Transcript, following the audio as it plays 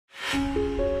And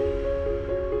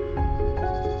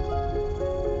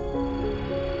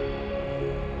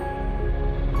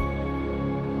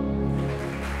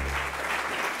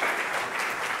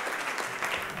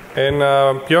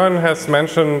Björn has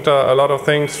mentioned a lot of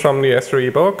things from the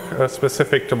SRE book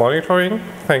specific to monitoring.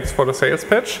 Thanks for the sales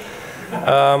pitch.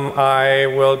 I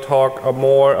will talk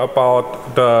more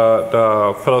about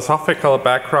the philosophical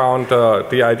background,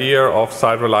 the idea of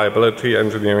site reliability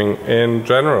engineering in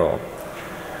general.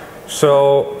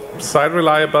 So site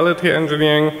reliability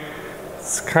engineering,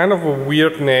 it's kind of a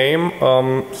weird name.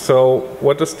 So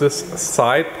what does this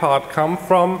site part come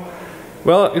from?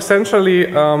 Well, essentially,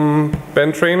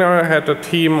 Ben Traynor had a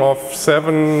team of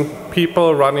 7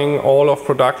 people running all of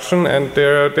production, and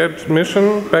their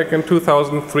mission back in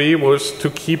 2003 was to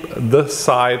keep the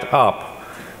site up,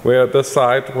 where the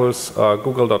site was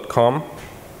google.com.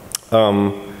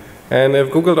 And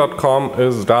if google.com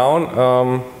is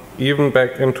down, even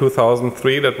back in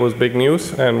 2003, that was big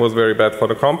news and was very bad for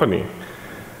the company.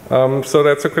 So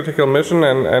that's a critical mission,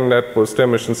 and that was their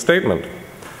mission statement.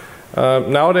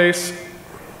 Nowadays,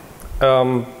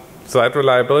 site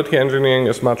reliability engineering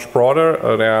is much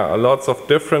broader. There are lots of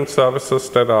different services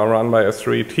that are run by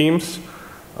SRE teams,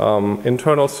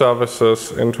 internal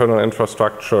services, internal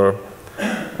infrastructure,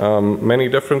 many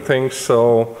different things.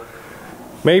 So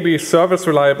maybe service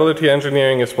reliability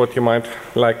engineering is what you might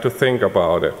like to think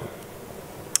about it.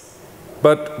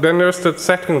 But then there's that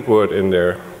second word in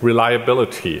there,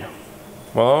 reliability.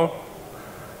 Well,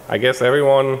 I guess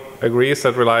everyone agrees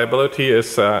that reliability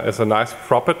is a nice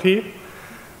property,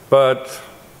 but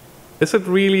is it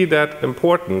really that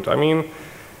important? I mean,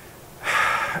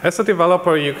 as a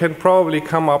developer, you can probably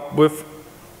come up with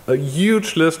a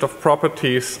huge list of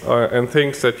properties and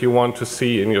things that you want to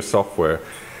see in your software.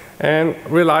 And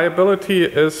reliability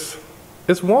is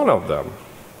one of them,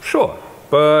 sure.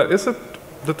 But is it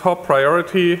the top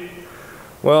priority?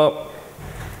 Well,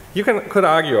 you could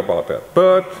argue about that,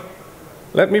 but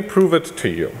let me prove it to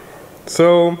you.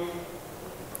 So,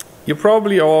 you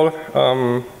probably all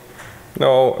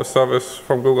know a service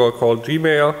from Google called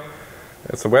Gmail.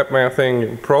 It's a webmail thing.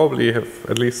 You probably have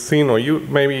at least seen or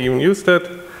maybe even used it.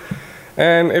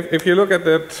 And if you look at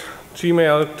that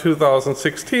Gmail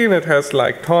 2016, it has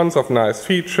like tons of nice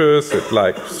features. It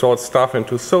like sorts stuff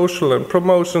into social and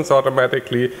promotions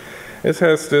automatically. It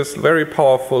has this very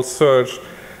powerful search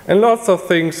and lots of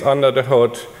things under the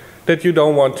hood that you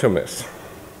don't want to miss.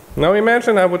 Now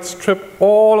imagine I would strip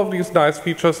all of these nice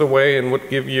features away and would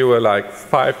give you a like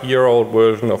 5-year-old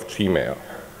version of Gmail.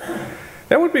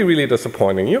 That would be really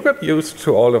disappointing. You got used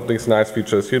to all of these nice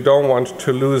features. You don't want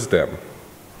to lose them.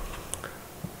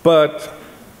 But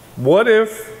what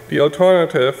if the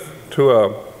alternative to a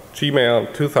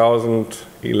Gmail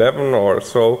 2011 or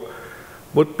so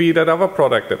would be that other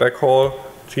product that I call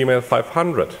Gmail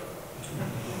 500?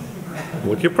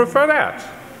 Would you prefer that?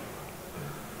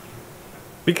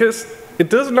 Because it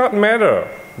does not matter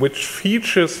which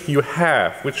features you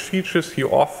have, which features you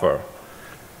offer,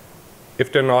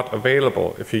 if they're not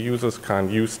available, if your users can't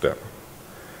use them.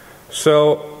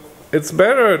 So it's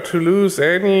better to lose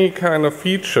any kind of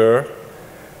feature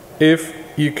if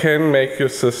you can make your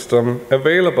system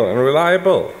available and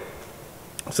reliable.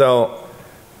 So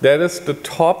that is the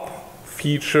top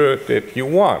feature that you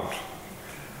want.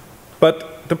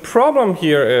 But the problem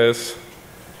here is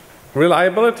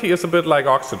reliability is a bit like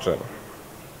oxygen.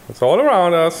 It's all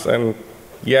around us, and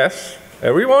yes,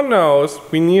 everyone knows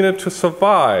we need it to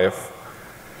survive.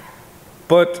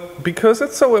 But because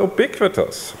it's so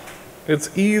ubiquitous, it's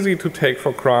easy to take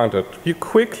for granted. You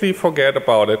quickly forget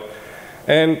about it.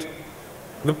 And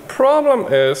the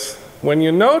problem is, when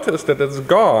you notice that it's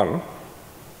gone,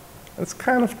 it's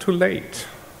kind of too late.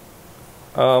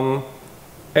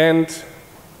 And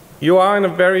you are in a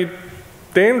very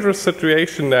dangerous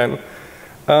situation then,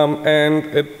 and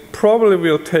it probably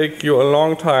will take you a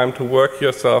long time to work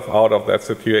yourself out of that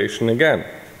situation again.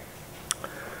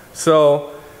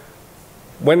 So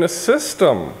when a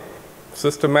system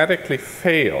systematically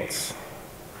fails,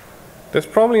 there's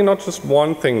probably not just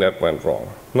one thing that went wrong,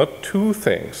 not 2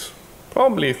 things,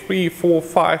 probably 3, 4,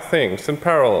 5 things in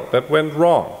parallel that went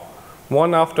wrong,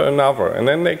 one after another, and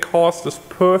then they caused this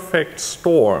perfect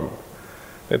storm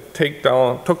that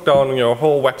took down your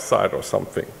whole website or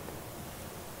something.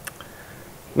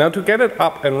 Now, to get it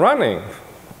up and running,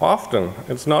 often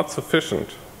it's not sufficient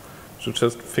to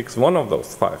just fix one of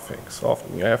those 5 things.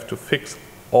 Often you have to fix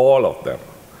all of them.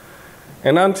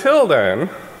 And until then,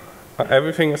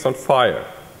 everything is on fire.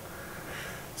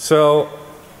 So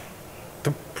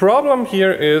the problem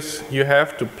here is you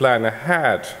have to plan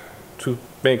ahead to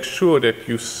make sure that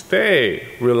you stay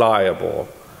reliable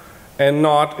and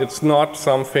it's not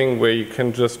something where you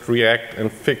can just react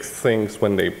and fix things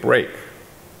when they break.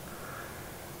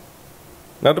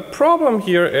 Now the problem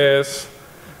here is,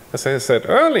 as I said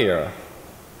earlier,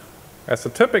 as a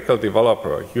typical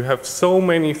developer, you have so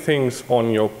many things on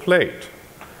your plate,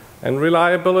 and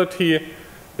reliability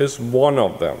is one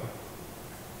of them.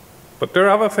 But there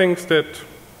are other things that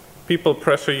people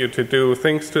pressure you to do,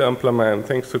 things to implement,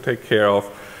 things to take care of.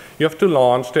 You have to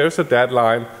launch, there's a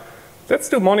deadline. Let's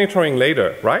do monitoring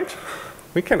later, right?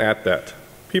 We can add that.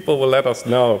 People will let us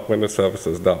know when the service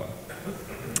is done.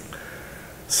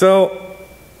 So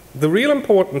the real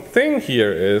important thing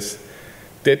here is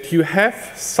that you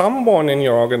have someone in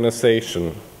your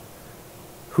organization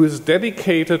who is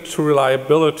dedicated to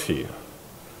reliability,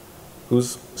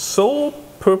 whose sole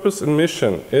purpose and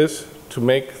mission is to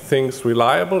make things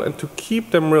reliable and to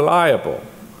keep them reliable.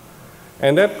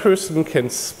 And that person can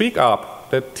speak up,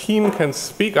 that team can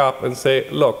speak up and say,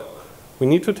 look, we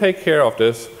need to take care of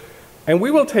this, and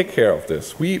we will take care of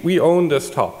this. We own this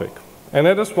topic. And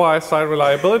that is why site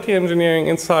reliability engineering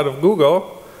inside of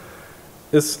Google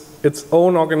is its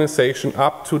own organization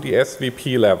up to the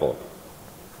SVP level.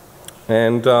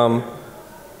 And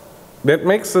that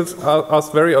makes us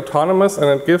very autonomous,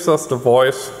 and it gives us the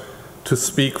voice to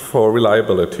speak for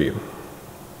reliability.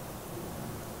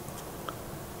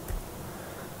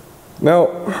 Now,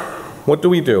 what do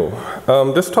we do?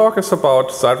 This talk is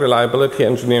about site reliability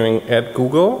engineering at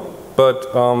Google,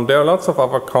 but there are lots of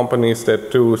other companies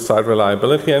that do site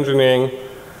reliability engineering.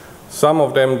 Some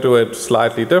of them do it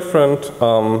slightly different.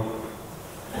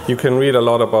 You can read a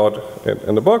lot about it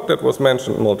in the book that was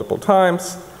mentioned multiple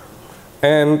times.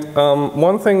 And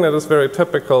one thing that is very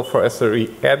typical for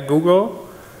SRE at Google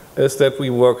is that we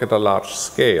work at a large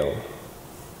scale.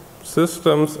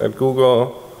 Systems at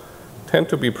Google tend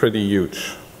to be pretty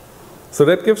huge. So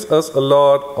that gives us a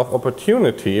lot of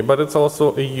opportunity, but it's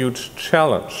also a huge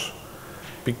challenge.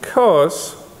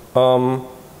 Because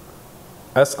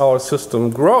as our system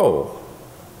grows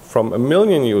from 1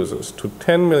 million users to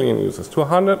 10 million users to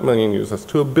 100 million users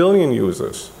to 1 billion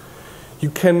users, you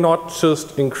cannot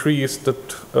just increase the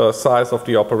size of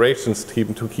the operations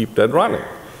team to keep that running.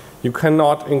 You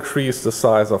cannot increase the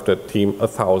size of that team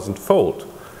 1,000-fold.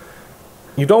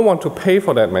 You don't want to pay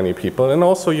for that many people, and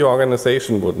also your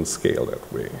organization wouldn't scale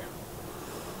that way.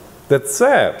 That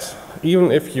said,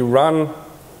 even if you run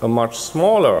a much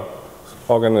smaller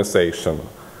organization,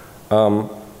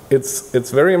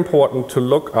 it's very important to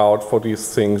look out for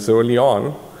these things early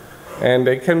on, and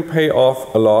they can pay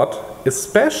off a lot,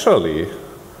 especially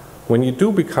when you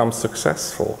do become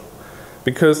successful.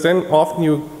 Because then often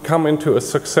you come into a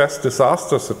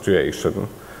success-disaster situation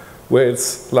where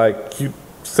it's like you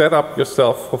set up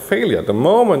yourself for failure. The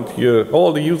moment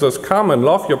all the users come and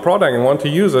love your product and want to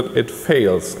use it, it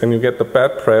fails, and you get the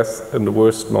bad press in the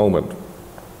worst moment.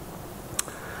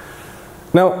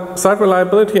 Now, site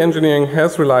reliability engineering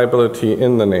has reliability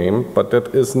in the name, but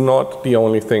that is not the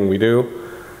only thing we do.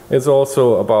 It's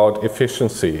also about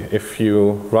efficiency. If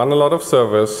you run a lot of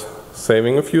servers,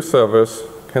 saving a few servers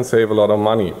can save a lot of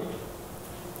money.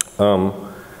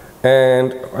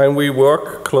 And we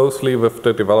work closely with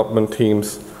the development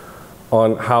teams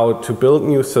on how to build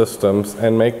new systems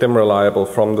and make them reliable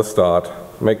from the start,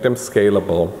 make them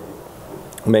scalable,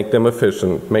 make them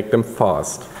efficient, make them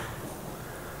fast.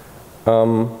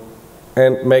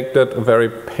 And make that a very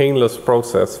painless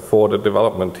process for the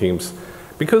development teams,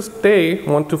 because they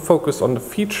want to focus on the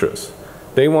features.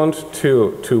 They want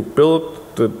to build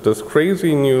this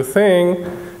crazy new thing,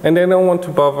 and they don't want to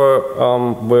bother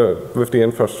with the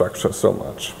infrastructure so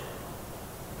much.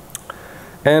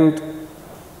 And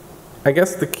I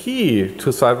guess the key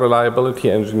to site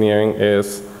reliability engineering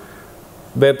is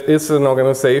that it's an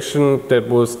organization that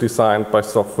was designed by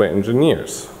software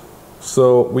engineers.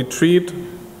 So we treat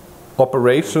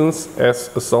operations as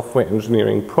a software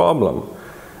engineering problem.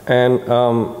 And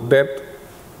that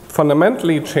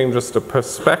fundamentally changes the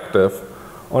perspective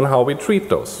on how we treat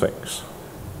those things.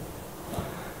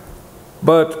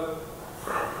 But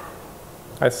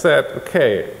I said,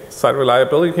 okay, site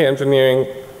reliability engineering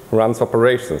runs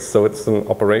operations, so it's an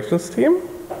operations team.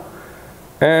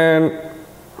 And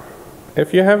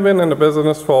if you have been in the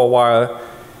business for a while,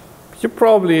 you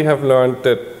probably have learned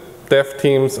that dev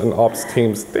teams and ops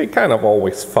teams, they kind of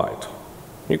always fight.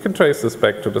 You can trace this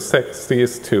back to the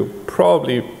 60s to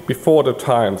probably before the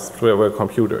times there were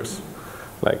computers.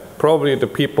 Like probably the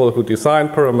people who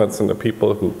designed pyramids and the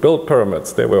people who built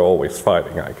pyramids, they were always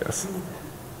fighting, I guess.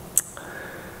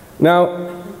 Now,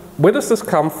 where does this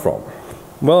come from?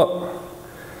 Well,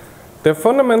 there are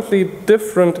fundamentally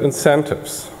different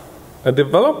incentives. A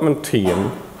development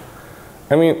team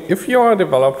I mean, if you are a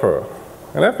developer,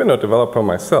 and I've been a developer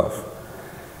myself,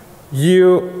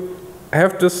 you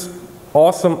have this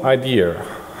awesome idea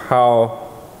how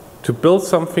to build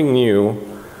something new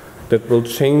that will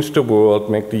change the world,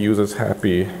 make the users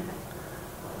happy,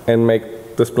 and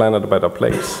make this planet a better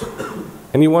place.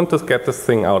 And you want to get this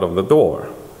thing out of the door.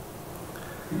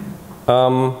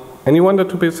 And you want it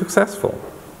to be successful.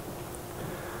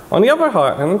 On the other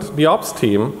hand, the ops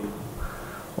team,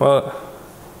 well,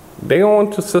 they don't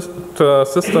want a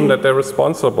system that they're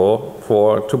responsible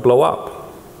for to blow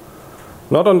up.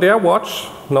 Not on their watch,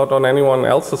 not on anyone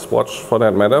else's watch for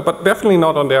that matter, but definitely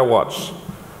not on their watch.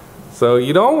 So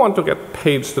you don't want to get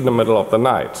paged in the middle of the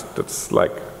night. That's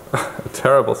like a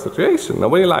terrible situation.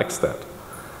 Nobody likes that.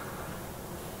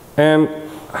 And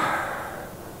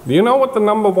do you know what the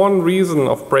 #1 reason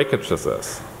of breakages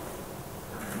is?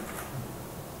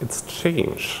 It's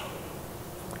change.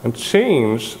 And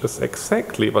change is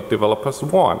exactly what developers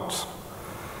want.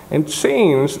 And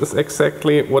change is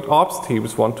exactly what ops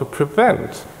teams want to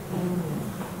prevent.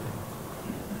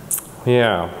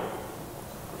 Yeah.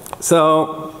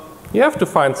 So you have to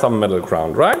find some middle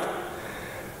ground, right?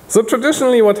 So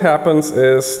traditionally what happens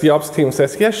is the ops team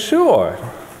says, yeah, sure,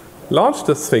 launch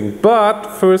this thing, but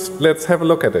first let's have a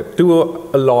look at it. Do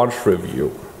a launch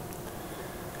review.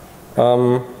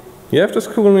 You have this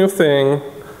cool new thing.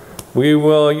 You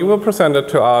will present it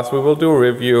to us. We will do a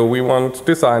review. We want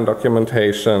design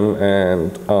documentation,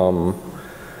 and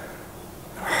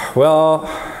well,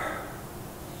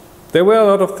 there were a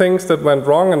lot of things that went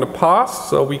wrong in the past,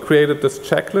 so we created this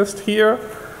checklist here.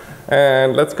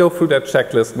 And let's go through that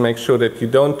checklist and make sure that you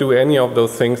don't do any of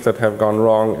those things that have gone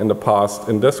wrong in the past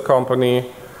in this company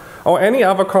or any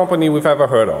other company we've ever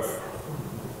heard of.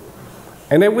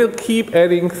 And they will keep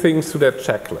adding things to that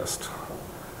checklist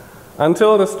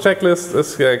until this checklist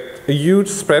is like a huge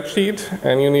spreadsheet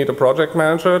and you need a project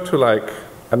manager to like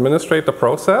administrate the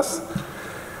process.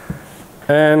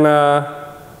 And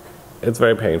it's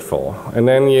very painful. And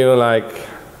then you like,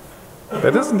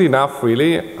 that isn't enough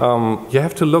really. You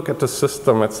have to look at the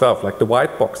system itself, like the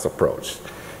white box approach.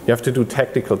 You have to do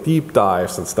technical deep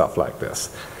dives and stuff like this.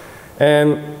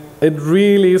 And it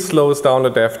really slows down the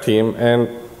dev team. And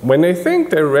when they think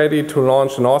they're ready to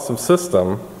launch an awesome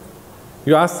system,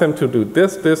 you ask them to do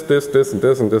this, this, this, this, and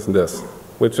this, and this, and this,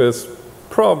 which is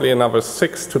probably another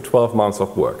 6 to 12 months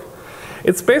of work.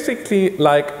 It's basically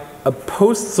like a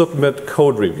post-submit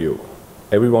code review.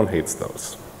 Everyone hates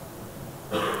those.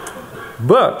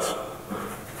 But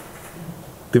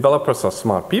developers are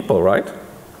smart people, right?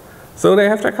 So they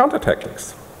have their counter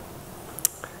tactics.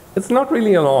 It's not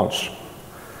really a launch.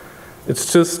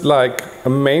 It's just like a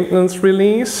maintenance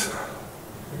release,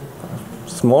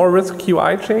 small risk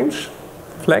UI change,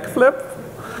 flag flip,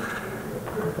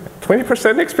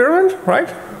 20% experiment, right?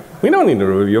 We don't need a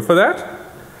review for that.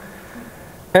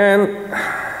 And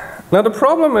now the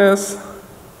problem is,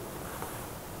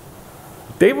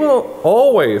 they will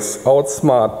always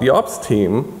outsmart the ops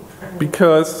team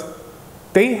because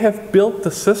they have built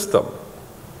the system.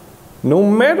 No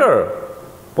matter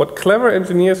what clever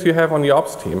engineers you have on the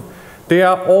ops team, they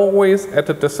are always at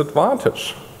a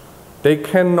disadvantage. They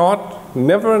cannot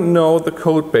never know the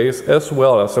code base as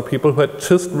well as the people who had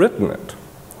just written it.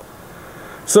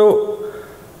 So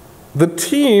the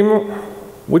team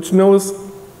which knows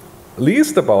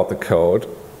least about the code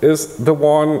is the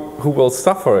one who will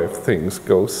suffer if things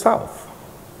go south.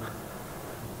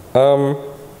 Now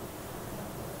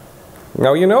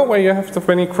you know where you have so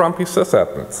many grumpy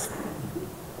sysadmins.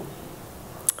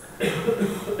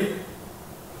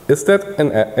 Is that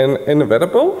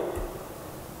inevitable?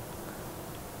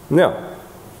 No.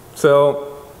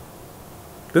 So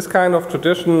this kind of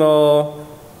traditional,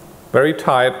 very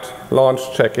tight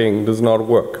launch checking does not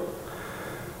work.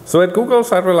 So at Google,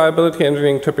 site reliability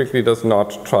engineering typically does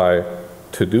not try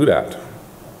to do that.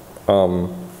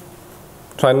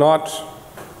 Try not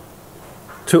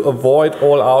to avoid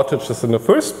all outages in the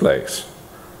first place.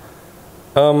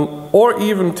 Or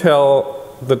even tell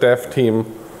the dev team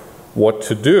what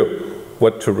to do,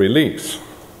 what to release.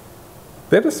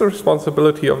 That is the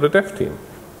responsibility of the dev team.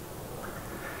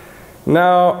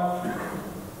 Now,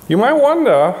 you might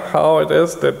wonder how it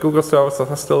is that Google services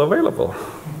are still available.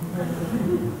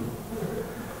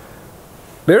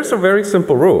 There's a very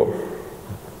simple rule.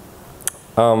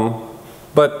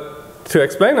 But to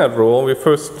explain that rule, we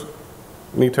first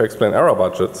need to explain error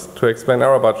budgets. To explain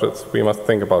error budgets, we must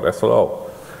think about SLO,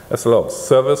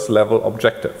 service level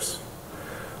objectives.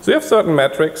 So you have certain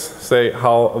metrics, say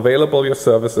how available your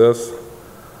service is,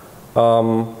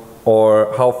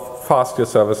 or how fast your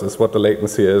service is, what the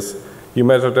latency is. You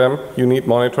measure them, you need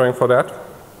monitoring for that.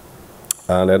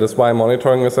 That is why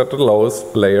monitoring is at the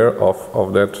lowest layer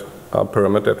of that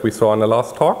pyramid that we saw in the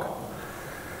last talk.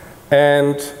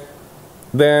 And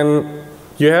then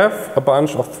you have a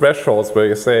bunch of thresholds where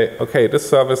you say, okay, this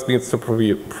service needs to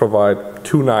provide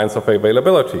 2 nines of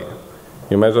availability.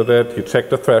 You measured it, you check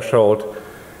the threshold,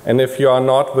 and if you are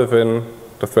not within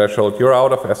the threshold, you're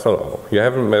out of SLO. You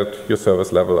haven't met your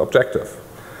service level objective.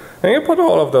 And you put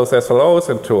all of those SLOs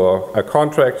into a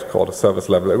contract called a service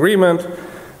level agreement,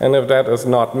 and if that is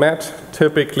not met,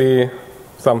 typically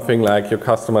something like your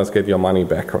customers get your money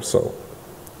back or so.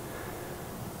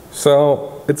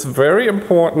 So it's very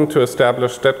important to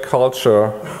establish that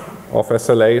culture of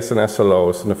SLAs and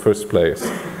SLOs in the first place,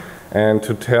 and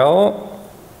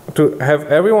to have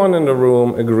everyone in the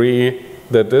room agree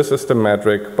that this is the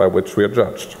metric by which we are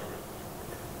judged.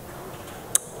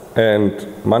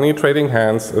 And money trading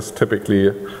hands is typically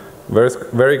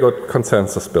very good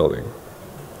consensus building.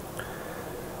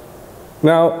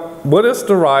 Now, what is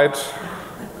the right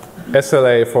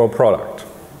SLA for a product?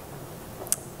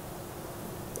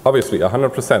 Obviously,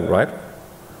 100%, right?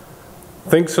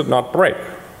 Things should not break.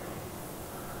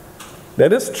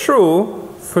 That is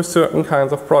true for certain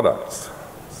kinds of products.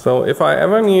 So if I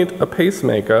ever need a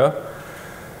pacemaker,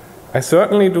 I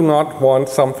certainly do not want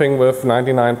something with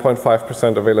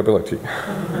 99.5% availability.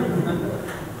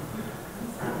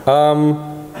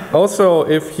 Also,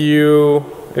 if you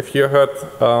heard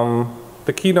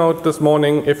the keynote this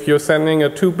morning, if you're sending a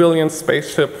 2 billion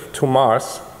spaceship to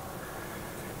Mars,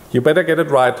 you better get it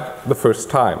right the first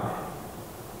time.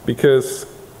 Because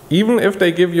even if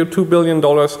they give you $2 billion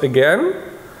again,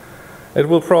 it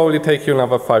will probably take you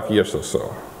another 5 years or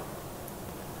so.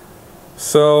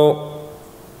 So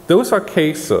those are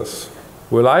cases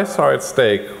where lives are at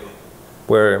stake,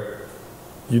 where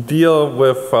you deal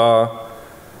with a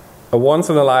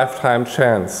once-in-a-lifetime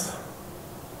chance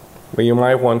where you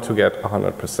might want to get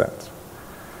 100%.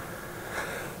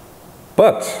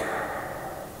 But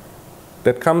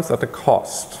that comes at a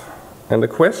cost. And the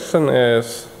question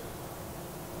is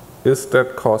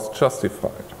that cost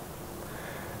justified?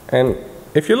 And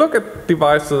if you look at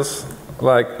devices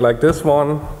like this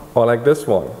one or like this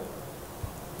one,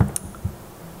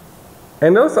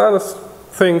 and those are the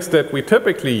things that we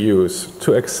typically use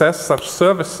to access such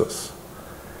services,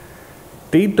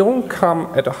 they don't come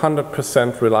at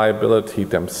 100% reliability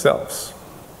themselves.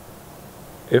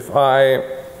 If I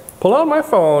pull out my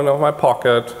phone out of my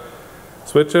pocket,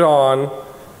 switch it on,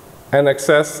 and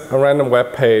access a random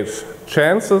web page,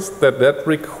 chances that that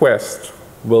request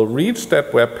will reach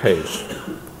that web page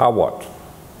are what?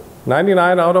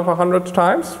 99 out of 100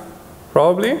 times?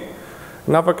 Probably.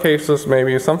 In other cases,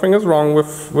 maybe something is wrong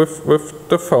with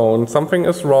the phone, something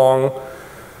is wrong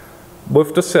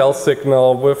with the cell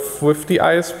signal, with the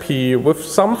ISP, with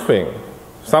something.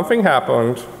 Something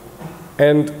happened,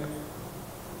 and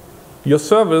your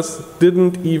service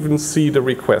didn't even see the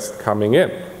request coming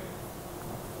in.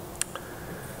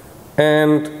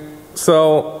 And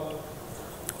so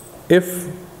if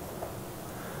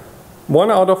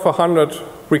 1 out of 100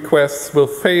 requests will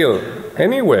fail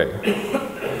anyway,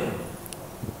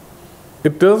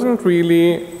 it doesn't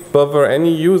really bother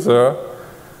any user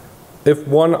if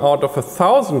 1 out of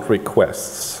 1,000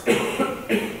 requests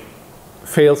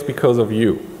fails because of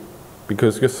you,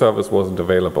 because your service wasn't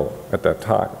available at that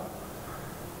time.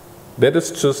 That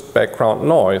is just background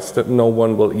noise that no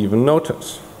one will even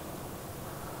notice.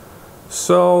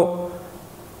 So,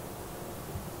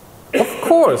 of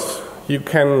course, you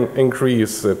can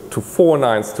increase it to 4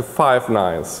 nines, to 5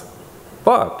 nines,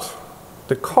 but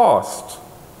the cost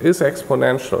is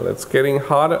exponential. It's getting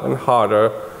harder and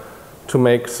harder to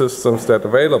make systems that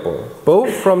available,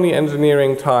 both from the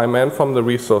engineering time and from the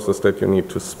resources that you need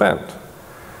to spend.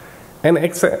 And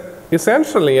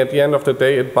essentially, at the end of the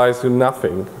day, it buys you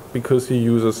nothing because your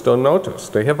users don't notice.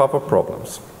 They have other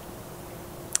problems.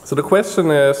 So the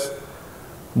question is,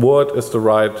 what is the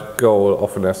right goal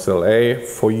of an SLA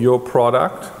for your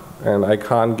product? And I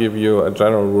can't give you a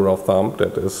general rule of thumb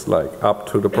that is like up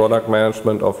to the product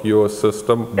management of your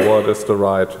system. What is the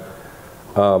right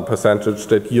percentage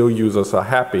that your users are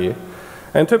happy?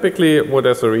 And typically what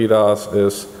SRE does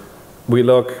is we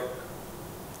look,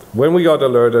 when we got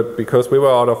alerted because we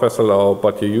were out of SLO,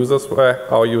 but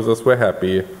our users were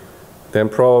happy, then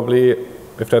probably,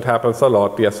 if that happens a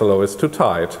lot, the SLO is too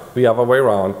tight. The other way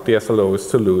around, the SLO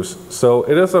is too loose. So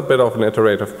it is a bit of an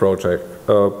iterative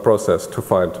process to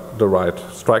find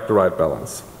strike the right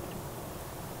balance.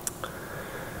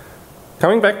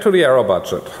 Coming back to the error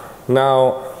budget.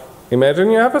 Now,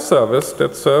 imagine you have a service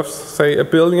that serves, say,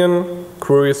 1 billion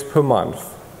queries per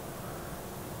month.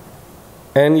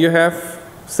 And you have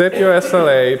set your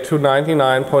SLA to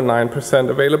 99.9%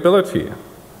 availability.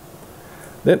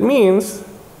 That means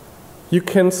you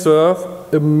can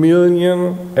serve 1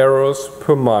 million errors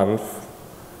per month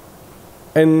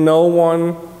and no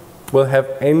one will have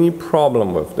any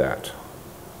problem with that.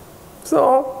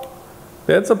 So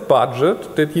that's a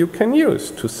budget that you can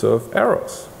use to serve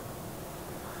errors.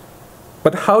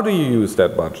 But how do you use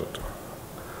that budget?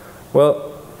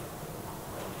 Well,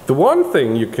 the one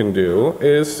thing you can do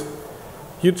is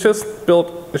you just build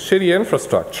a shitty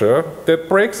infrastructure that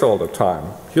breaks all the time.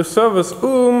 Your servers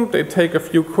they take a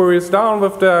few queries down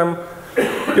with them,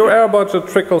 your error budget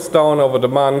trickles down over the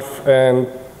month, and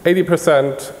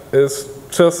 80% is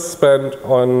just spent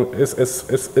on, is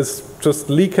just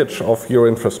leakage of your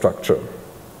infrastructure.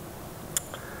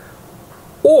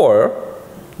 Or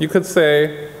you could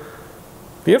say,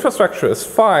 the infrastructure is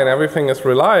fine, everything is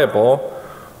reliable,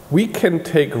 we can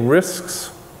take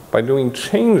risks by doing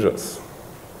changes,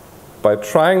 by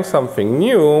trying something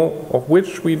new of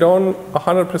which we don't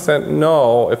 100%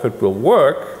 know if it will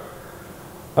work,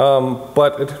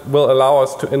 but it will allow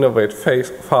us to innovate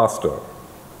faster.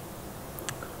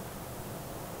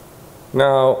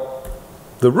 Now,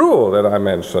 the rule that I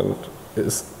mentioned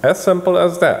is as simple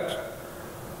as that.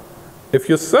 If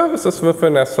your service is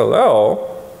within SLO,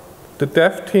 the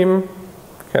dev team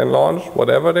can launch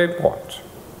whatever they want.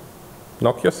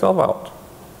 Knock yourself out.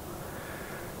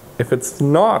 If it's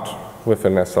not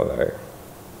within SLA,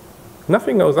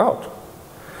 nothing goes out.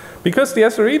 Because the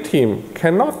SRE team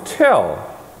cannot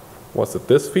tell, was it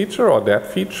this feature or that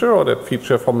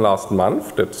feature from last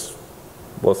month that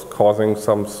was causing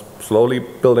some slowly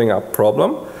building up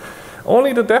problem.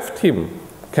 Only the dev team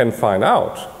can find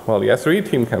out. Well, the SRE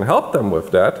team can help them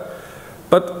with that,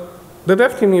 but the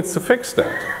dev team needs to fix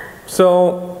that.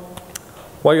 So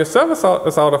while your service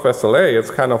is out of SLA, it's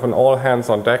kind of an all hands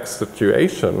on deck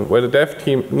situation where the dev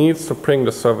team needs to bring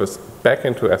the service back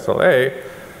into SLA,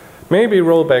 maybe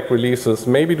roll back releases,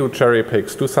 maybe do cherry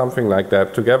picks, do something like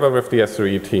that together with the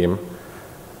SRE team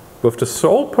with the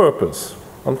sole purpose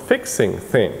on fixing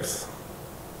things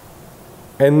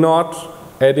and not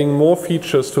adding more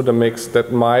features to the mix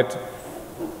that might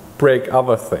break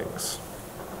other things.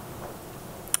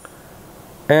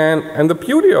 And the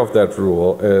beauty of that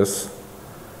rule is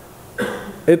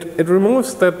it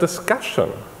removes that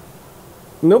discussion.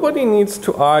 Nobody needs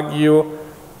to argue,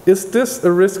 is this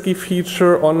a risky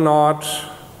feature or not?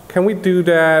 Can we do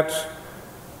that?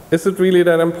 Is it really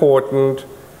that important?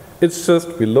 It's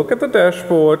just, we look at the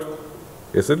dashboard,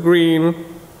 is it green?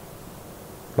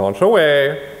 Launch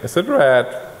away. Is it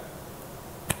red?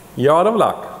 You're out of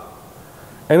luck.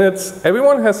 And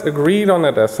everyone has agreed on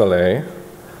that SLA.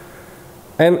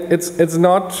 And it's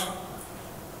not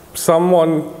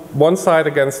one side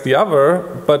against the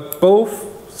other, but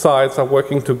both sides are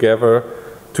working together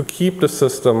to keep the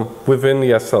system within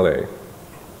the SLA.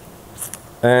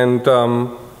 And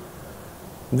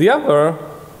the other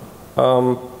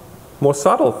more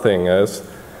subtle thing is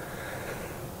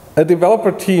a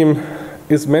developer team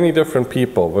is many different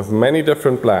people with many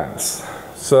different plans.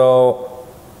 So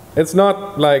it's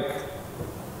not like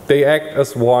they act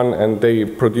as one and they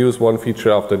produce one feature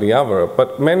after the other,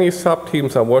 but many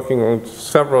sub-teams are working on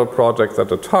several projects at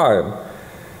a time.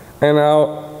 And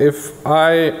now, if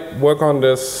I work on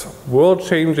this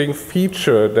world-changing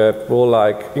feature that will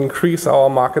increase our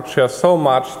market share so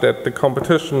much that the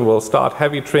competition will start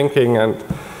heavy drinking and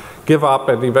give up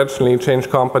and eventually change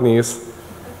companies,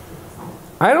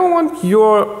 I don't want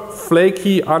your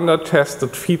flaky, under-tested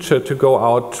feature to go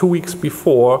out 2 weeks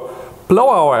before, blow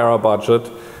our error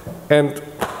budget, and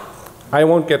I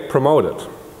won't get promoted.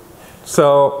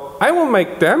 So I will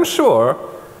make damn sure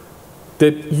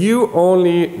that you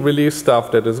only release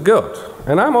stuff that is good.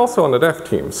 And I'm also on the dev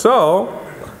team, so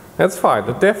that's fine.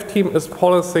 The dev team is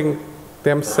policing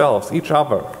themselves, each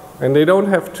other. And they don't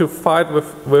have to fight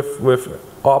with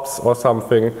ops or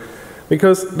something,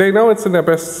 because they know it's in their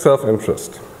best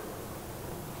self-interest.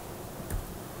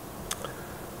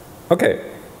 Okay,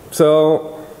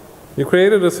 so you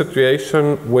created a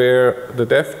situation where the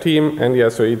dev team and the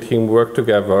SRE team work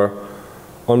together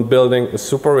on building a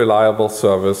super reliable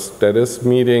service that is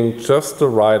meeting just the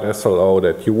right SLO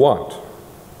that you want.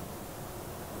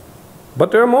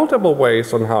 But there are multiple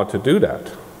ways on how to do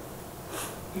that.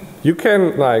 You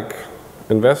can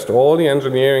invest all the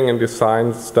engineering and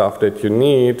design stuff that you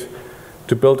need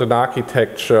to build an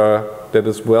architecture that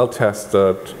is well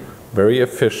tested, very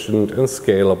efficient and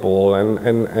scalable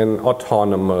and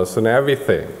autonomous and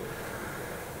everything.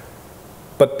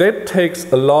 But that takes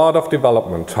a lot of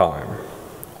development time.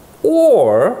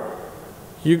 Or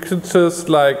you could just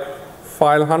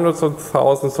file hundreds of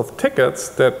thousands of tickets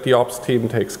that the ops team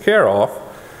takes care of,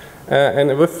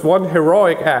 and with one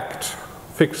heroic act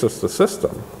fixes the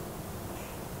system.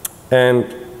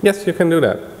 And yes, you can do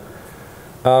that.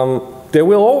 There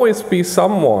will always be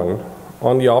someone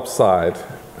on the ops side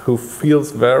who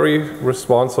feels very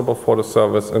responsible for the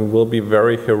service and will be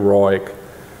very heroic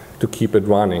to keep it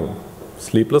running.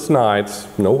 Sleepless nights,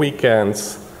 no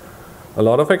weekends, a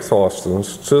lot of exhaustion.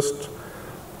 Just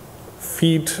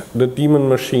feed the demon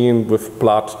machine with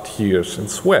blood, tears, and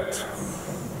sweat.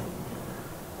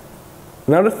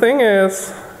 Now the thing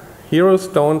is, heroes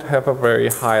don't have a very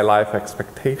high life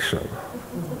expectation.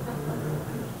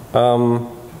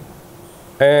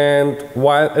 And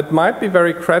while it might be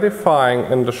very gratifying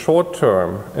in the short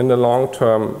term, in the long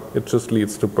term, it just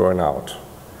leads to burnout.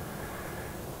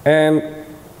 And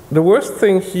the worst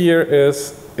thing here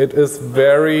is it is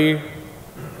very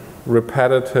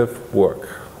repetitive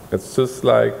work. It's just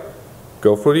like,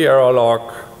 go through the error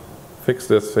log, fix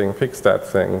this thing, fix that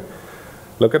thing.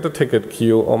 Look at the ticket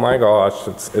queue, oh my gosh,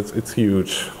 it's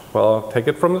huge. Well, take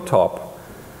it from the top.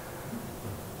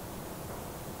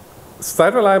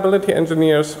 Site reliability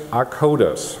engineers are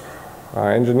coders,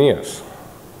 are engineers.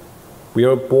 We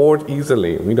are bored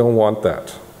easily, we don't want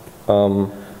that.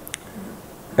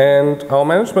 And our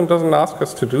management doesn't ask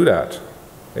us to do that.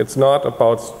 It's not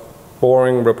about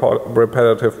boring,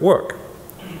 repetitive work.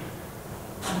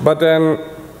 But then,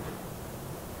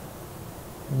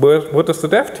 what does the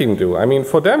dev team do? I mean,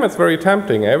 for them it's very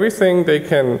tempting. Everything they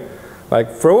can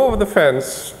like throw over the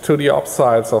fence to the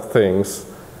upsides of things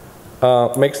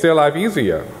makes their life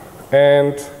easier.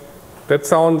 And that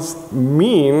sounds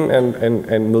mean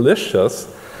and malicious,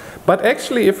 but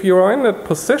actually if you're in that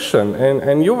position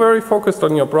and you're very focused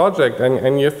on your project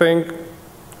and you think,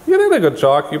 you did a good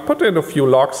job, you put in a few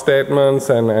log statements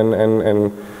and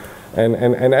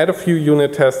add a few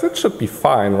unit tests, it should be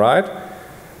fine, right?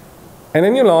 And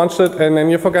then you launch it and then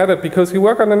you forget it because you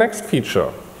work on the next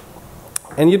feature.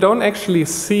 And you don't actually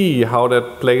see how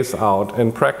that plays out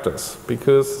in practice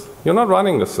because you're not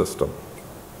running the system.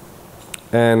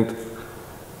 And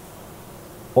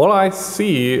all I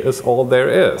see is all there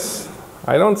is.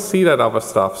 I don't see that other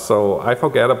stuff, so I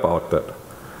forget about that.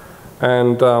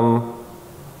 And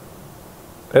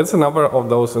it's another of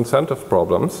those incentive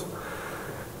problems.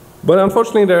 But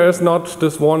unfortunately, there is not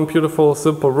this one beautiful,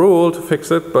 simple rule to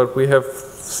fix it, but we have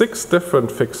 6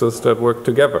 different fixes that work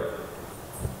together.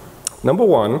 Number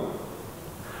 1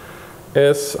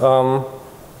 is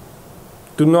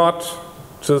do not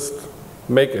just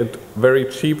make it very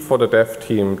cheap for the dev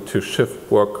team to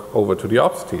shift work over to the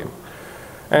ops team.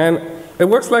 And it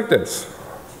works like this.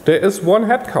 There is one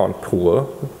headcount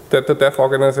pool that the dev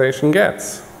organization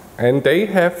gets. And they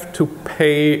have to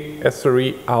pay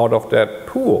SRE out of that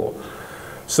pool.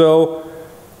 So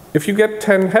if you get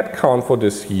 10 headcount for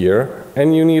this year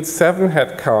and you need 7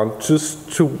 headcount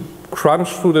just to crunch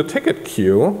through the ticket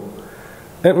queue,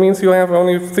 that means you have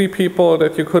only 3 people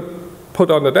that you could put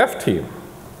on the dev team.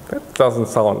 That doesn't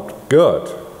sound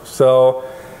good. So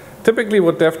typically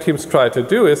what dev teams try to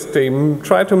do is they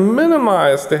try to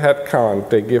minimize the headcount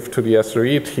they give to the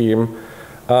SRE team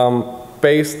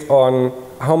based on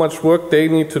how much work they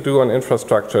need to do on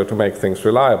infrastructure to make things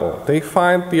reliable. They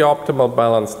find the optimal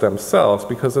balance themselves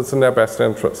because it's in their best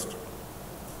interest.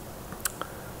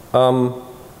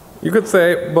 You could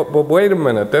say, but wait a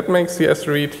minute, that makes the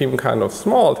SRE team kind of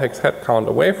small, takes headcount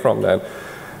away from that.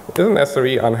 Isn't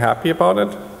SRE unhappy about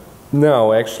it?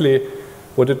 No, actually,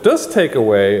 what it does take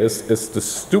away is the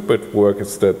stupid work,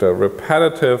 it's the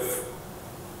repetitive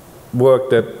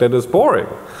work that is boring.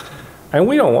 And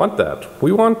we don't want that.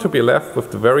 We want to be left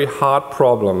with the very hard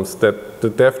problems that the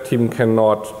dev team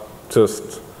cannot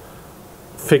just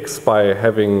fix by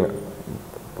having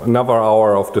another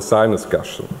hour of design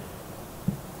discussion.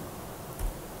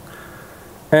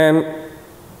 And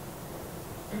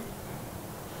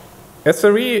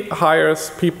SRE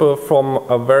hires people from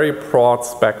a very broad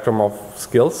spectrum of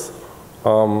skills.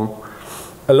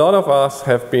 A lot of us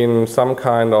have been some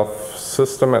kind of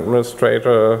system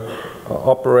administrator,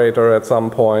 operator at some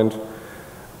point.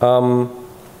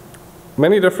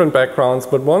 Many different backgrounds,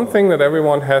 but one thing that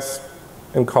everyone has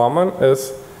in common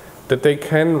is that they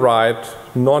can write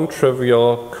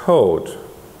non-trivial code.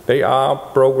 They are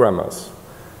programmers,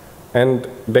 and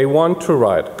they want to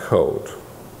write code.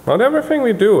 Not everything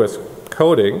we do is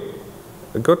coding,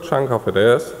 a good chunk of it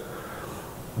is,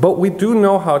 but we do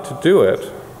know how to do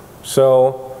it.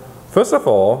 So, first of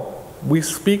all, we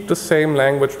speak the same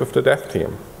language with the dev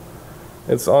team.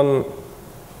 It's a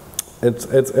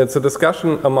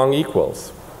discussion among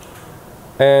equals.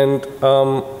 And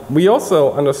we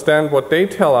also understand what they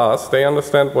tell us, they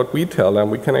understand what we tell them,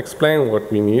 we can explain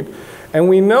what we need, and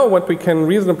we know what we can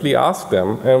reasonably ask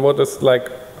them and what is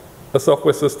like a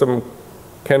software system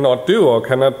cannot do or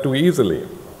cannot do easily.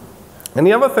 And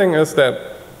the other thing is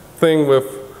that thing with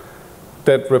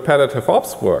that repetitive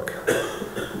ops work.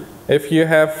 If you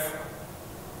have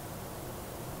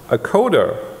a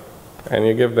coder and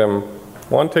you give them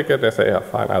one ticket, they say, yeah,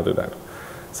 fine, I'll do that.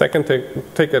 Second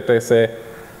ticket, they say,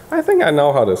 I think I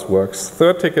know how this works.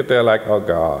 Third ticket, they're like, oh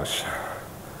gosh.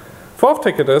 Fourth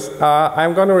ticket is,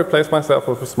 I'm going to replace myself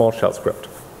with a small shell script.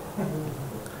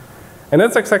 And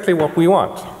that's exactly what we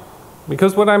want.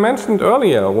 Because what I mentioned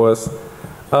earlier was,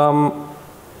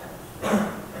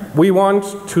 we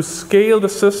want to scale the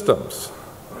systems.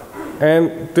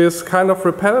 And this kind of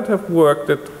repetitive work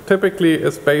that typically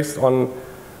is based on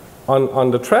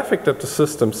the traffic that the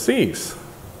system sees.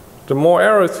 The more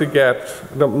errors you get,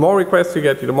 the more requests you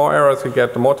get, the more errors you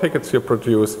get, the more tickets you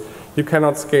produce, you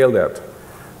cannot scale that.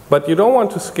 But you don't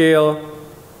want to scale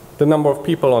the number of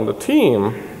people on the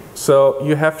team, so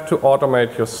you have to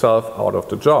automate yourself out of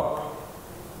the job.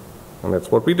 And that's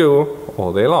what we do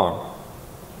all day long.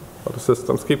 But the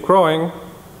systems keep growing,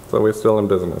 so we're still in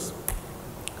business.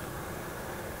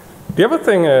 The other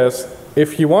thing is,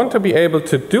 if you want to be able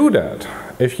to do that,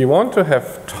 if you want to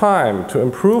have time to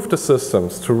improve the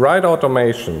systems, to write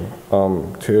automation,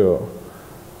 to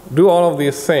do all of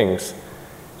these things,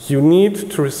 you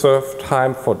need to reserve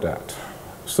time for that.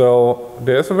 So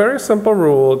there's a very simple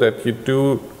rule that you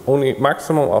do only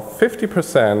maximum of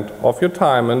 50% of your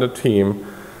time in the team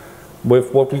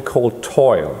with what we call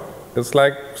toil. It's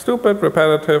like stupid,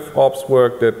 repetitive ops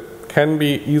work that can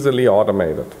be easily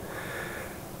automated.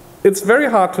 It's very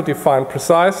hard to define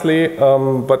precisely,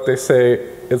 but they say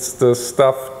it's the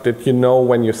stuff that you know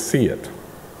when you see it.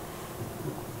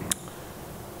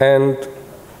 And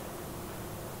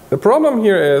the problem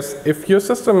here is, if your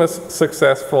system is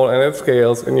successful and it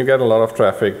scales and you get a lot of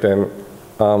traffic, then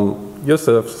your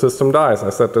system dies. I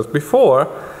said this before.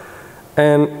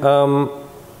 And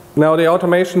now the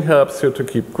automation helps you to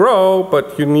keep grow,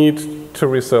 but you need to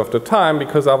reserve the time,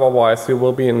 because otherwise you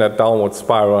will be in that downward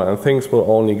spiral and things will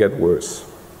only get worse.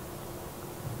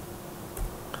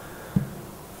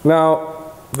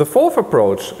 Now, the fourth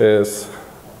approach is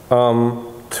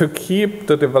to keep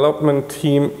the development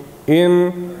team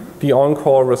in the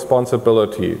on-call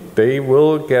responsibility. They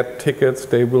will get tickets,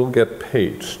 they will get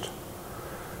paged.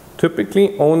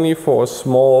 Typically only for a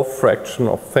small fraction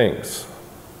of things.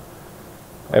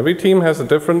 Every team has a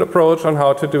different approach on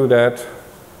how to do that.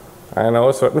 I know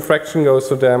a certain fraction goes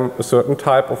to them, a certain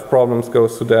type of problems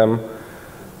goes to them.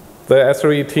 The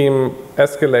SRE team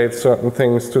escalates certain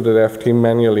things to the dev team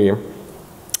manually.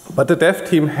 But the dev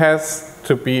team has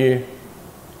to be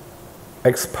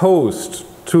exposed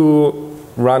to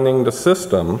running the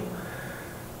system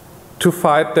to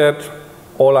fight that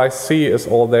all I see is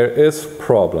all there is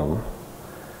problem.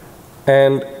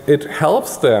 And it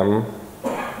helps them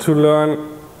to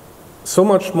learn so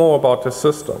much more about the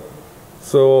system.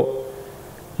 So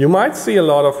you might see a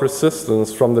lot of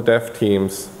resistance from the dev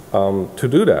teams to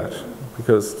do that,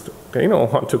 because they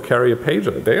don't want to carry a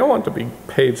pager. They don't want to be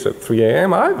paged at 3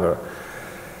 a.m. either.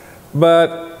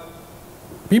 But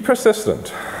be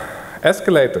persistent.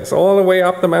 Escalate this all the way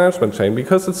up the management chain,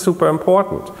 because it's super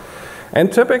important.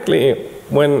 And typically,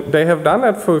 when they have done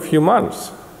that for a few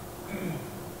months,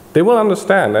 they will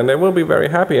understand and they will be very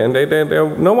happy, and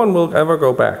no one will ever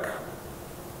go back.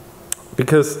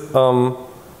 Because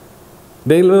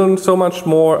they learn so much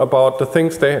more about the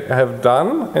things they have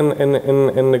done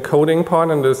in the coding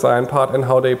part and the design part, and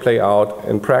how they play out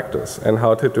in practice and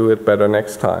how to do it better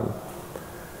next time.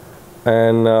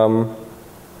 And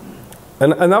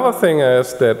another thing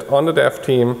is that on the dev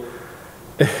team,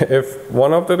 if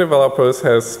one of the developers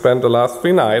has spent the last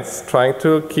 3 nights trying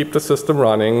to keep the system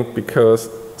running because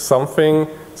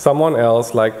someone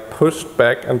else like pushed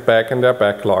back and back in their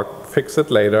backlog, fix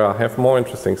it later, I have more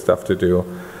interesting stuff to do,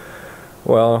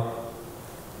 well,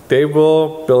 they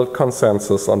will build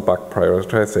consensus on bug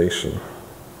prioritization.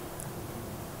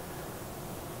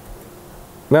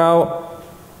 Now,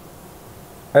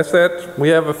 I said we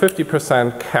have a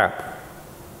 50% cap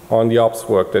on the ops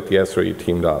work that the SRE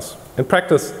team does. In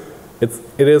practice, it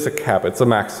is a cap, it's a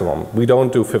maximum. We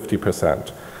don't do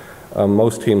 50%.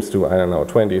 Most teams do, I don't know,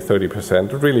 20,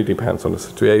 30%. It really depends on the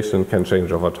situation, can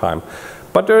change over time.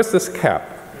 But there is this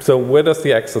cap. So where does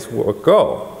the excess work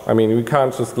go? I mean, we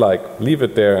can't just like leave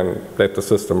it there and let the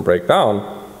system break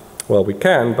down. Well, we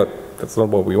can, but that's not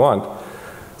what we want.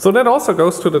 So that also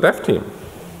goes to the dev team.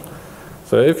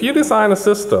 So if you design a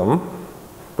system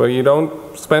where you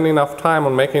don't spend enough time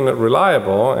on making it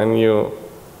reliable and you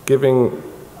giving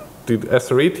the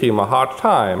SRE team a hard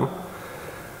time,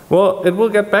 well, it will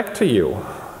get back to you.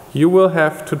 You will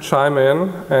have to chime in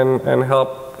and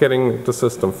help getting the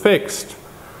system fixed.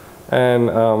 And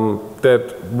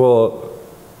that will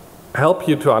help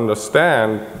you to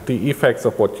understand the effects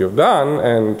of what you've done,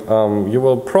 and you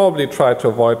will probably try to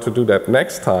avoid to do that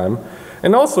next time.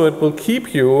 And also it will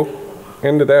keep you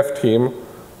in the dev team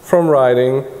from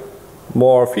writing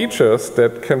more features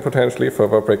that can potentially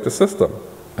further break the system.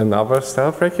 Another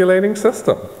self-regulating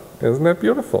system. Isn't that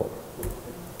beautiful?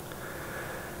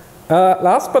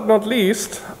 Last but not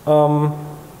least,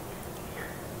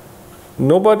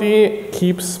 nobody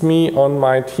keeps me on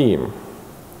my team.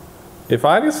 If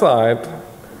I decide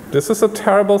this is a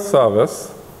terrible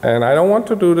service and I don't want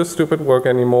to do this stupid work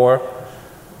anymore,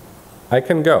 I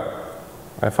can go.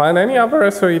 I find any other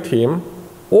SRE team,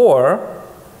 or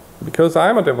because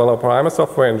I'm a developer, I'm a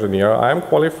software engineer, I'm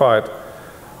qualified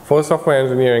for a software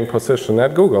engineering position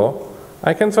at Google,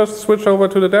 I can just switch over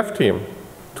to the dev team.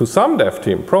 To some dev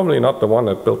team, probably not the one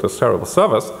that built this terrible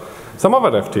service, some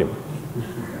other dev team.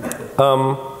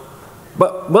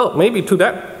 But, well, maybe to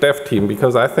that dev team,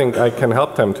 because I think I can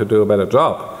help them to do a better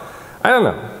job. I don't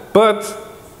know. But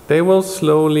they will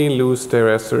slowly lose their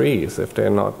SREs if they're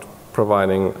not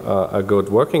providing a good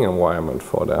working environment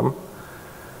for them.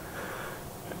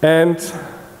 And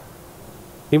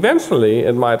eventually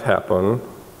it might happen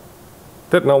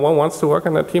that no one wants to work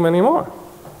on that team anymore.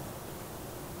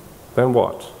 Then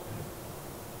what?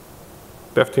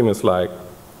 Dev team is like,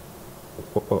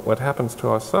 what happens to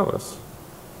our service?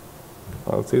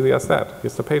 Well, it's easy as that.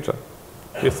 Here's the pager.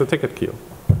 Here's the ticket queue.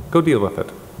 Go deal with it.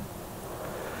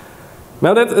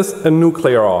 Now that is a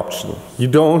nuclear option. You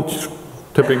don't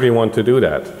typically want to do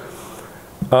that.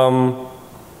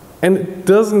 And it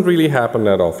doesn't really happen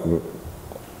that often.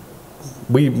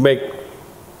 We make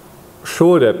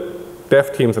sure that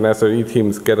dev teams and SRE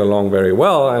teams get along very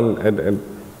well and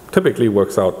typically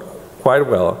works out quite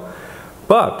well.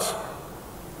 But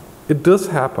it does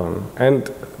happen, and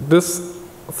this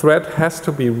threat has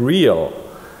to be real.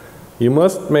 You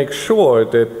must make sure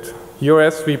that your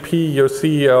SVP, your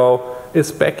CEO,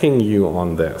 is backing you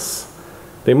on this.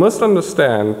 They must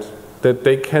understand that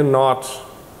they cannot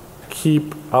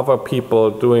keep other people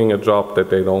doing a job that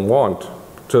they don't want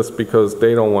just because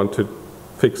they don't want to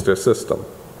fix their system.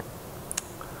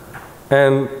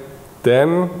 And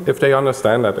then, if they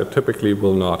understand that, it typically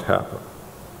will not happen.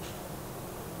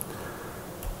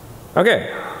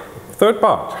 Okay, third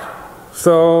part.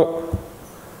 So,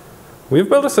 we've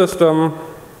built a system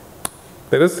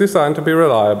that is designed to be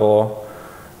reliable,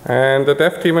 and the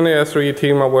dev team and the SRE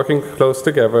team are working close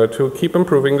together to keep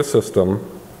improving the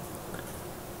system.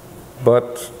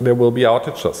 But there will be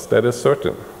outages, that is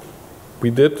certain. We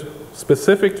did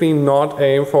specifically not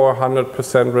aim for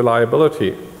 100%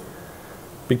 reliability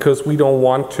because we don't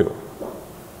want to.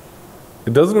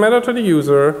 It doesn't matter to the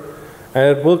user,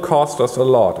 and it will cost us a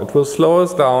lot. It will slow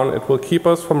us down, it will keep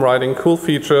us from writing cool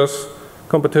features,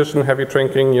 competition, heavy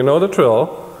drinking, you know the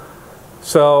drill.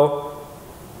 So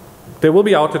there will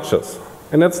be outages,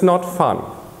 and it's not fun.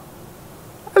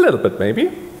 A little bit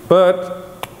maybe, but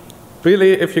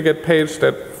really if you get paged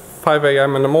at 5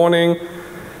 a.m. in the morning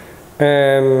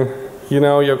and you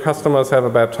know your customers have a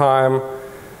bad time,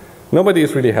 nobody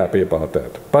is really happy about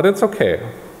that, but it's okay.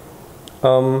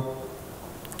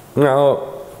 Now,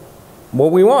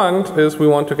 what we want is we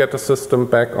want to get the system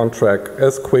back on track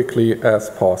as quickly as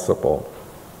possible.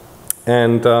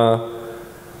 And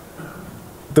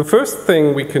the first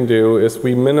thing we can do is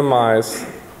we minimize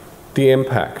the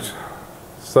impact.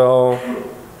 So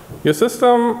your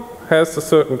system has a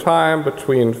certain time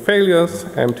between failures,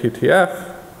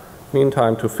 MTTF, mean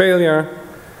time to failure,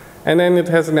 and then it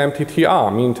has an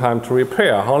MTTR, mean time to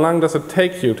repair. How long does it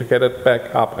take you to get it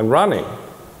back up and running?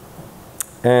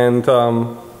 And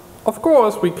of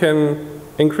course, we can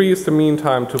increase the mean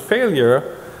time to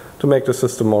failure to make the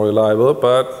system more reliable,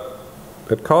 but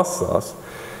it costs us.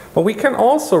 But we can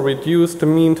also reduce the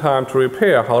mean time to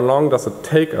repair. How long does it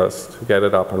take us to get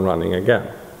it up and running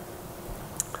again?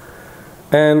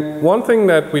 And one thing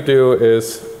that we do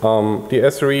is the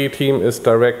SRE team is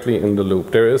directly in the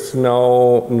loop. There is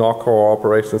no NOC or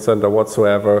operations center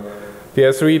whatsoever. The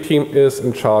SRE team is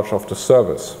in charge of the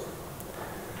service.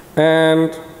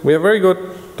 And we have very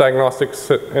good diagnostic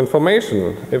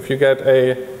information. If you get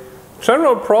a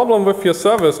general problem with your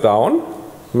service down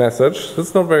message,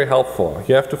 that's not very helpful.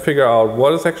 You have to figure out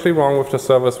what is actually wrong with the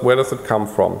service, where does it come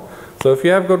from. So if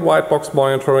you have good white box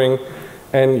monitoring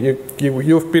and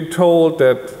you've been told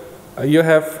that you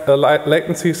have a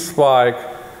latency spike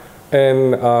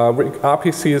and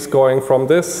RPC is going from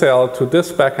this cell to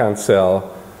this backend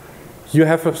cell, you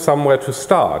have somewhere to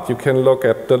start. You can look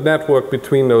at the network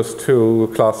between those two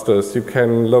clusters. You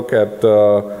can look at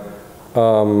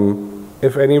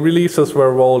if any releases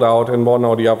were rolled out in one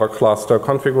or the other cluster,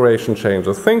 configuration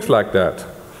changes, things like that.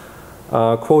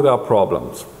 Quota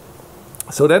problems.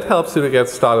 So that helps you to get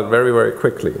started very, very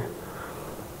quickly.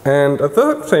 And the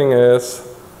third thing is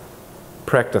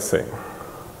practicing.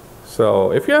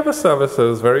 So if you have a service that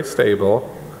is very stable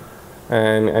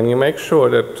and you make sure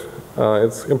that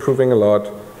it's improving a lot,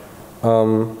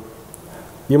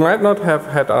 you might not have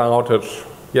had an outage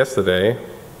yesterday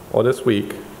or this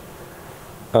week.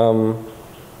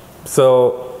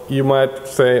 So you might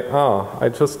say, I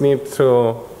just need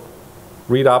to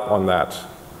read up on that.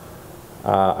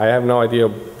 I have no idea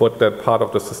what that part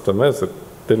of the system is. It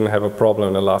didn't have a problem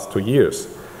in the last 2 years.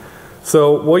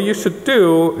 So what you should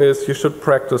do is you should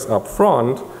practice up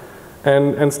front.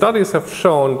 And studies have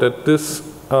shown that this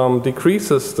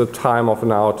decreases the time of an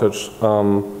outage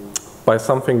by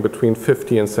something between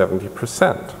 50 and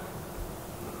 70%.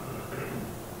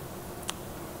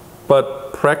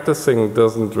 But practicing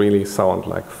doesn't really sound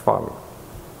like fun.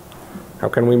 How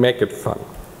can we make it fun?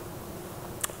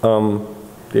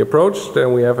 The approach that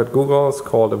we have at Google is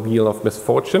called a wheel of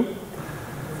misfortune.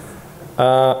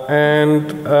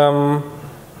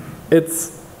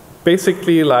 It's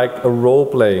basically like a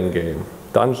role-playing game,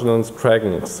 Dungeons and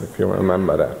Dragons, if you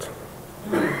remember that.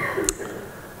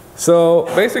 So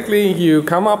basically you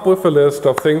come up with a list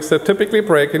of things that typically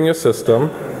break in your system.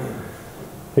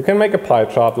 You can make a pie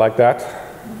chart like that.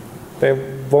 They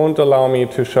won't allow me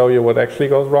to show you what actually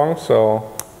goes wrong, so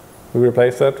we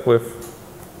replace that with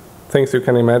things you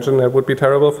can imagine that would be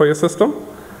terrible for your system.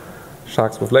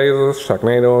 Sharks with lasers,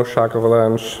 Sharknado, Shark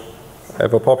Avalanche,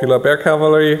 ever popular bear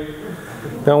cavalry.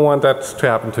 Don't want that to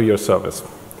happen to your service.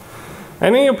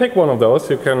 And then you pick one of those.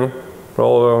 You can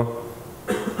roll a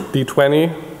D20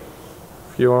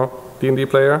 if you're a D&D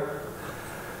player.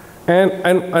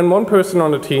 And one person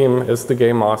on the team is the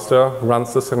game master,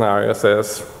 runs the scenario,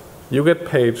 says, you get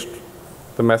paged,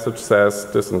 the message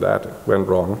says this and that went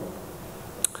wrong.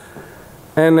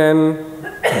 And then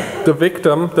the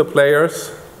victim, the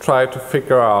players, try to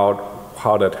figure out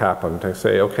how that happened. They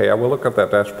say, okay, I will look at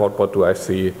that dashboard, what do I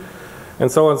see?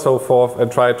 And so on and so forth,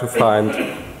 and try to find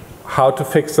how to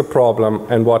fix the problem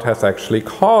and what has actually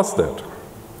caused it.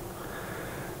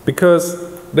 Because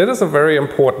that is a very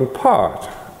important part.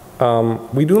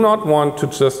 We do not want to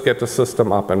just get the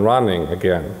system up and running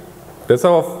again. That's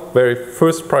our very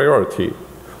first priority.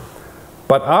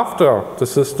 But after the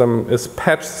system is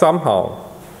patched somehow,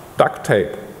 duct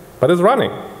tape, but it's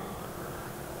running,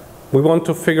 we want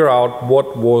to figure out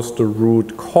what was the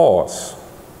root cause.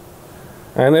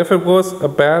 And if it was a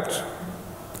bad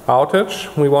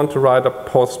outage, we want to write a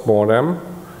postmortem,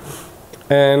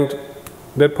 and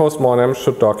that postmortem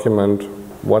should document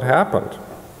what happened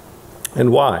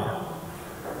and why.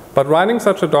 But writing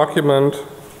such a document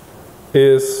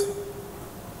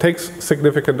takes a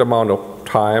significant amount of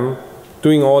time.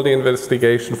 Doing all the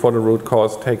investigation for the root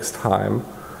cause takes time.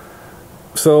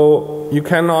 So you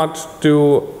cannot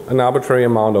do an arbitrary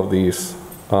amount of these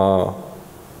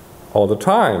all the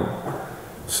time.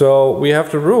 So we have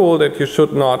the rule that you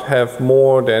should not have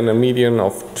more than a median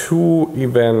of 2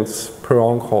 events per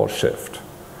on-call shift.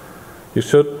 You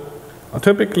should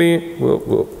typically,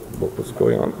 what was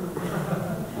going on?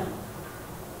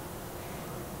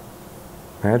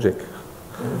 Magic.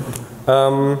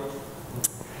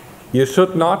 You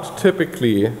should not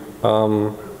typically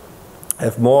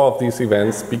have more of these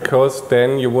events, because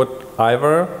then you would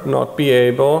either not be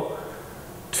able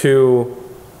to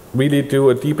really do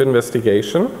a deep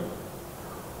investigation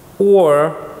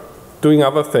or doing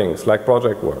other things like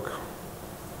project work.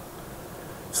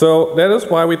 So that is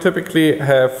why we typically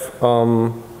have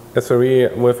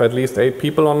SRE with at least 8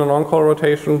 people on an on-call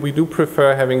rotation. We do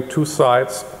prefer having 2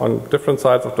 sites on different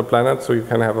sides of the planet, so you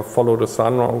can have a follow the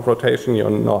sun rotation. You're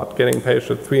not getting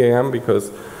paged at 3 a.m.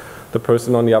 because the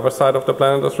person on the other side of the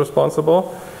planet is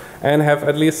responsible. And have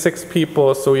at least 6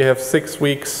 people, so you have 6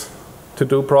 weeks to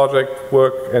do project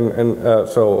work,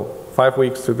 so 5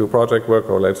 weeks to do project work,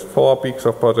 or let's 4 weeks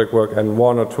of project work, and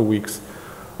 1 or 2 weeks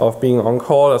of being on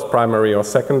call as primary or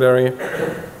secondary.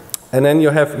 And then you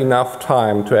have enough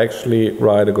time to actually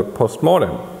write a good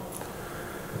postmortem.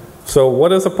 So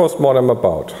what is a postmortem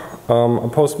about? A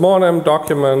postmortem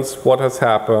documents what has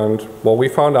happened, what we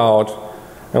found out,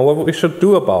 and what we should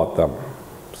do about them.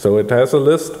 So it has a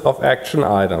list of action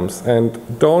items,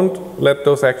 and don't let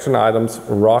those action items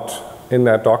rot in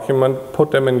that document.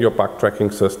 Put them in your bug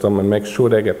tracking system and make sure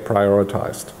they get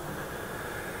prioritized.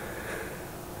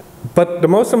 But the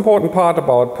most important part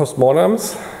about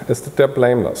postmortems is that they're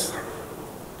blameless.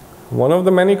 One of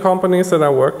the many companies that I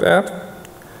worked at,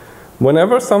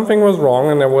 whenever something was wrong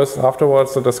and there was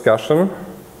afterwards a discussion,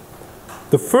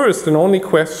 the first and only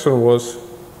question was,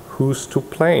 who's to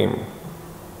blame?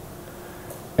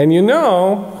 And you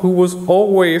know who was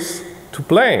always to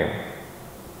blame?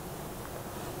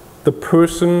 The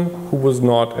person who was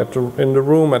not in the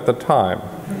room at the time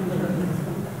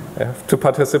to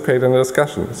participate in the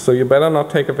discussion. So you better not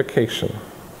take a vacation.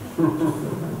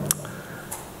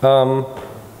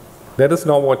 That is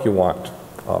not what you want,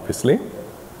 obviously.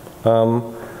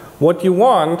 What you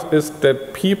want is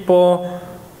that people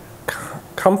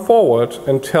come forward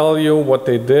and tell you what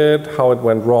they did, how it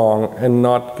went wrong, and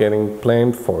not getting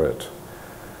blamed for it.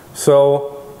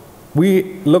 So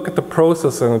we look at the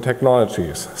process and the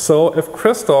technologies. So if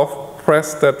Christof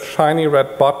pressed that shiny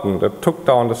red button that took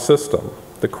down the system,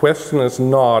 the question is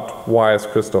not, why is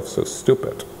Christof so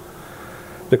stupid?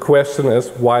 The question is,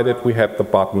 why did we hit the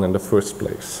button in the first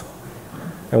place?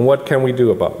 And what can we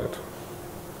do about it?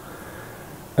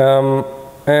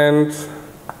 And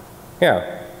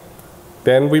yeah,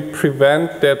 then we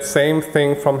prevent that same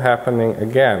thing from happening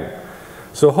again.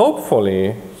 So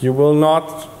hopefully you will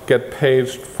not get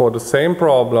paged for the same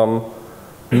problem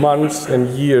months and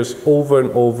years over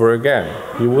and over again.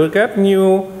 You will get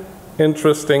new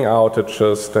interesting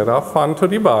outages that are fun to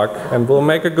debug and will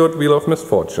make a good wheel of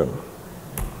misfortune.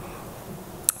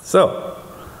 So,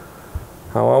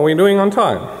 how are we doing on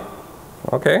time?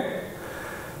 Okay.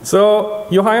 So,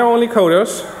 you hire only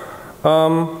coders.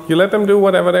 You let them do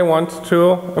whatever they want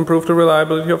to improve the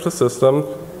reliability of the system.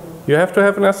 You have to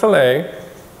have an SLA,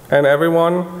 and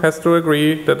everyone has to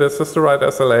agree that this is the right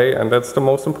SLA, and that's the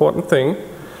most important thing.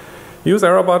 Use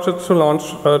error budget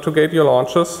to gate your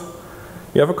launches.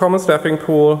 You have a common staffing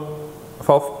pool.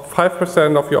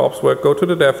 5% of your ops work go to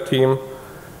the dev team.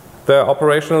 The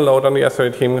operational load on the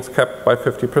SRE team is kept by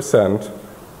 50%.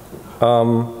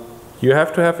 You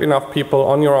have to have enough people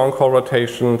on your on-call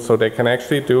rotation so they can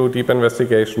actually do deep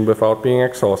investigation without being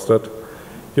exhausted.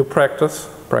 You practice,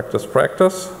 practice,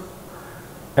 practice,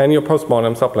 and your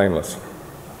postmortems are blameless.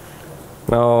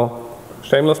 Now,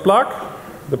 shameless plug,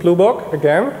 the blue book,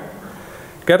 again.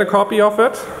 Get a copy of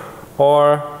it,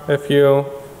 or if you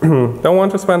don't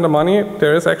want to spend the money,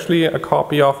 there is actually a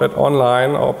copy of it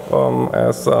online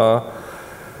as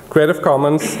Creative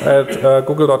Commons at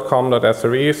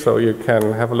google.com/sre, so you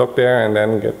can have a look there and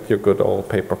then get your good old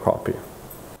paper copy.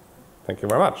 Thank you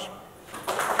very much.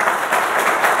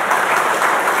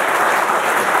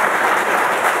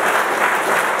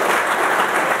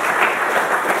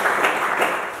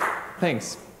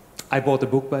 Thanks. I bought the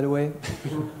book, by the way.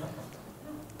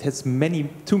 It has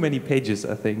too many pages,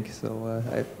 I think. So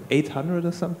I have 800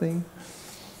 or something.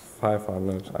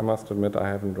 500. I must admit, I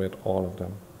haven't read all of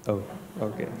them. Oh,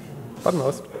 okay. But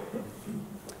most.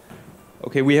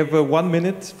 Okay, we have 1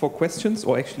 minute for questions,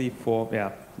 or actually for,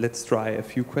 yeah, let's try a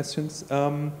few questions.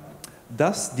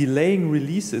 Does delaying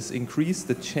releases increase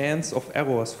the chance of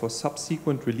errors for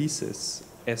subsequent releases,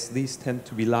 as these tend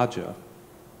to be larger?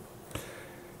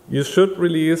 You should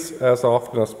release as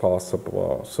often as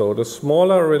possible. So the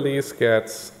smaller release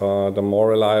gets, the more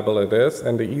reliable it is,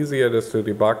 and the easier it is to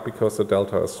debug because the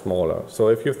delta is smaller. So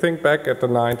if you think back at the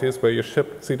 90s where you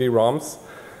shipped CD-ROMs,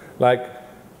 like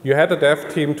you had a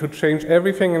dev team to change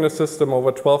everything in the system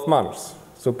over 12 months.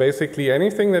 So basically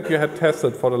anything that you had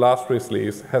tested for the last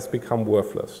release has become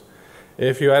worthless.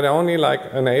 If you had only like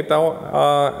an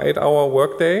 8-hour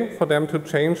workday for them to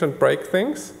change and break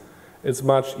things, it's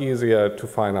much easier to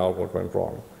find out what went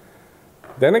wrong.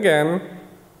 Then again,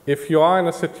 if you are in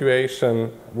a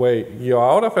situation where you're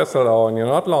out of SLO and you're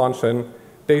not launching,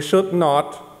 they should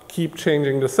not keep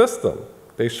changing the system.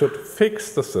 They should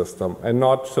fix the system and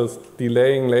not just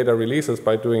delaying later releases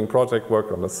by doing project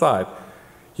work on the side.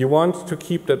 You want to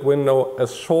keep that window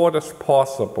as short as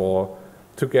possible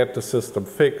to get the system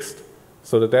fixed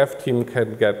so the dev team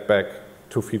can get back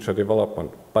to feature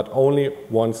development, but only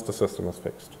once the system is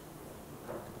fixed.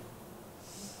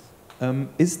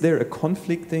 Is there a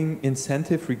conflicting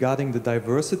incentive regarding the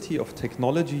diversity of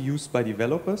technology used by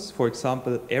developers? For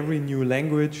example, every new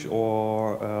language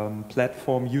or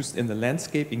platform used in the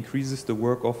landscape increases the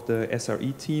work of the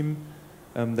SRE team,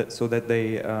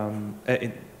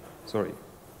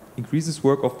 increases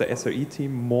work of the SRE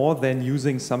team more than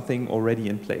using something already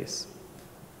in place?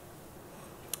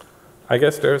 I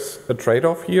guess there's a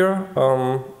trade-off here.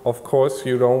 Of course,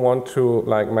 you don't want to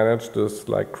like manage this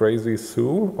like crazy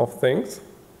zoo of things.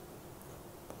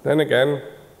 Then again,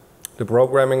 the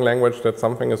programming language that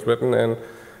something is written in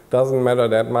doesn't matter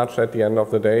that much at the end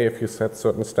of the day if you set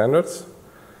certain standards.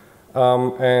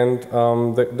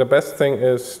 The best thing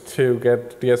is to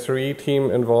get the SRE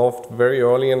team involved very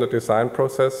early in the design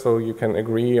process so you can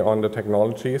agree on the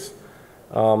technologies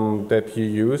that you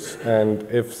use, and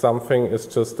if something is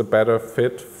just a better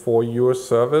fit for your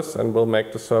service and will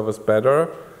make the service better,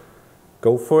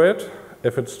 go for it.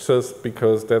 If it's just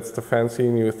because that's the fancy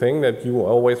new thing that you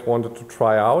always wanted to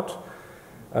try out,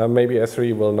 maybe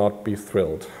SRE will not be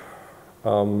thrilled.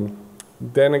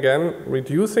 Then again,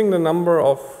 reducing the number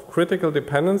of critical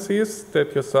dependencies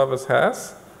that your service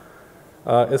has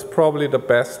is probably the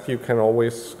best you can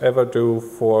always ever do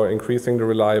for increasing the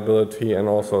reliability and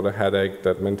also the headache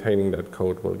that maintaining that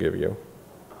code will give you.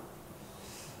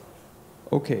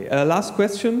 Okay, last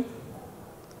question.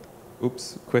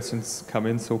 Oops, questions come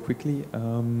in so quickly.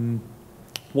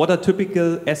 What are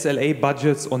typical SLA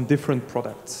budgets on different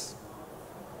products?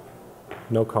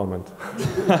 No comment.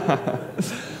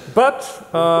 But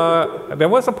there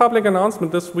was a public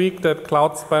announcement this week that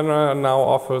Cloud Spanner now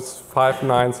offers 5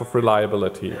 nines of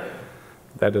reliability.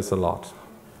 That is a lot.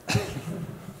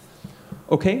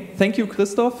 Okay, thank you,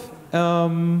 Christof,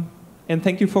 and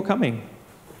thank you for coming.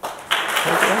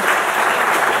 Thank you.